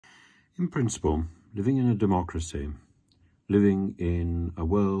In principle, living in a democracy, living in a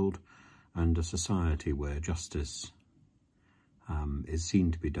world and a society where justice is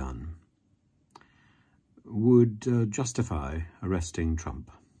seen to be done, would justify arresting Trump.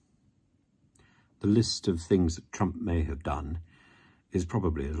 The list of things that Trump may have done is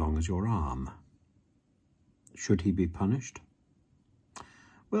probably as long as your arm. Should he be punished?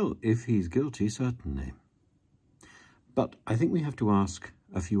 Well, if he's guilty, certainly. But I think we have to ask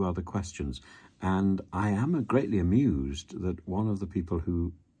a few other questions. And I am greatly amused that one of the people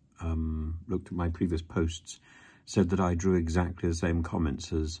who looked at my previous posts said that I drew exactly the same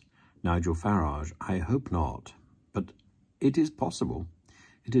comments as Nigel Farage. I hope not, but it is possible.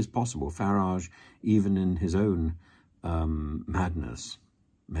 It is possible. Farage, even in his own madness,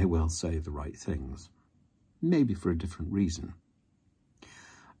 may well say the right things, maybe for a different reason.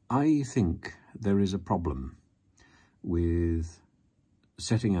 I think there is a problem with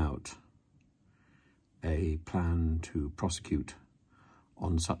setting out a plan to prosecute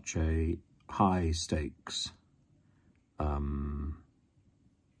on such a high stakes,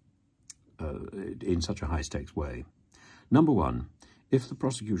 in such a high stakes way. Number one, if the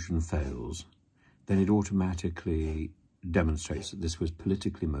prosecution fails, then it automatically demonstrates that this was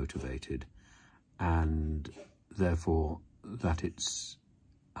politically motivated and therefore that it's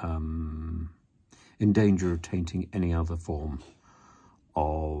in danger of tainting any other form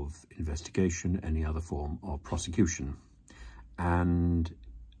of investigation, any other form of prosecution. And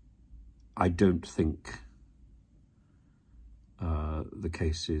I don't think the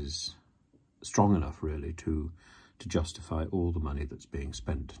case is strong enough, really, to justify all the money that's being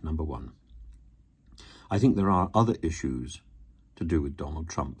spent, number one. I think there are other issues to do with Donald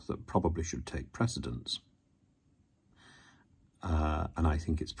Trump that probably should take precedence. And I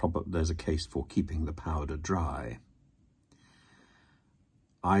think there's a case for keeping the powder dry.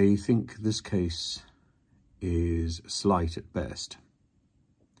 I think this case is slight at best,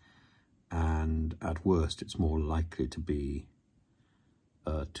 and at worst it's more likely to be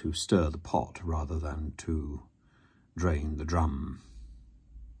to stir the pot rather than to drain the drum.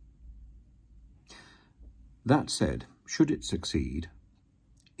 That said, should it succeed,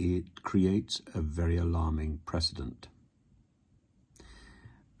 it creates a very alarming precedent.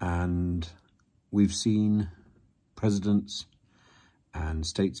 And we've seen presidents and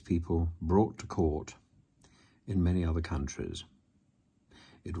statespeople brought to court in many other countries.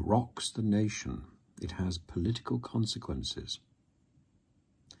 It rocks the nation. It has political consequences.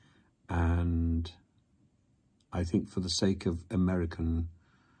 And I think for the sake of American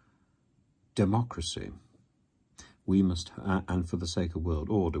democracy, we must, and for the sake of world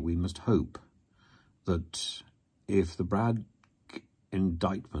order, we must hope that if the Bragg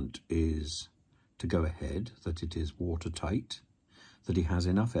indictment is to go ahead, that it is watertight, that he has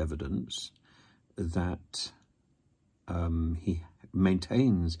enough evidence, that he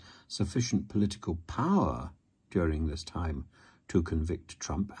maintains sufficient political power during this time to convict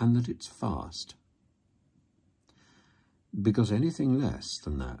Trump, and that it's fast. Because anything less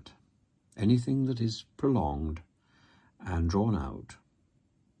than that, anything that is prolonged and drawn out,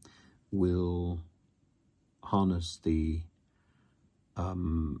 will harness the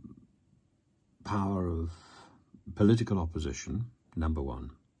power of political opposition, number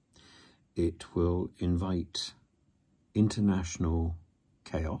one. It will invite international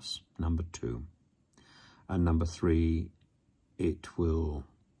chaos, number two. And number three, it will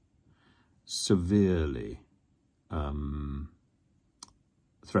severely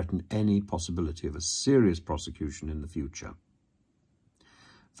threaten any possibility of a serious prosecution in the future.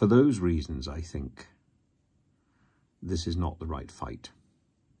 For those reasons, I think this is not the right fight.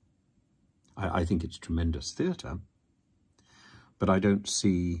 I think it's tremendous theatre, but I don't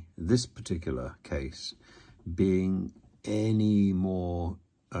see this particular case being any more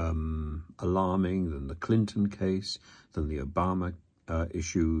alarming than the Clinton case, than the Obama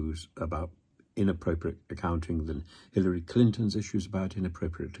issues about inappropriate accounting, than Hillary Clinton's issues about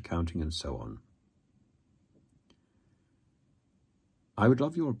inappropriate accounting, and so on. I would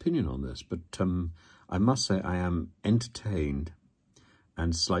love your opinion on this, but I must say I am entertained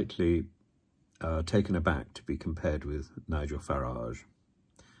and slightly taken aback to be compared with Nigel Farage.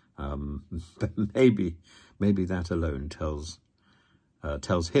 But maybe that alone tells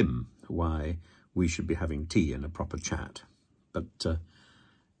him why we should be having tea and a proper chat. But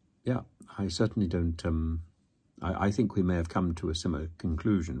yeah, I certainly don't. I think we may have come to a similar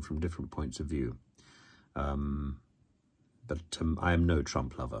conclusion from different points of view. But I am no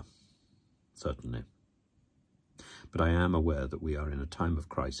Trump lover, certainly. But I am aware that we are in a time of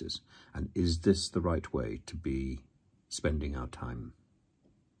crisis, and is this the right way to be spending our time?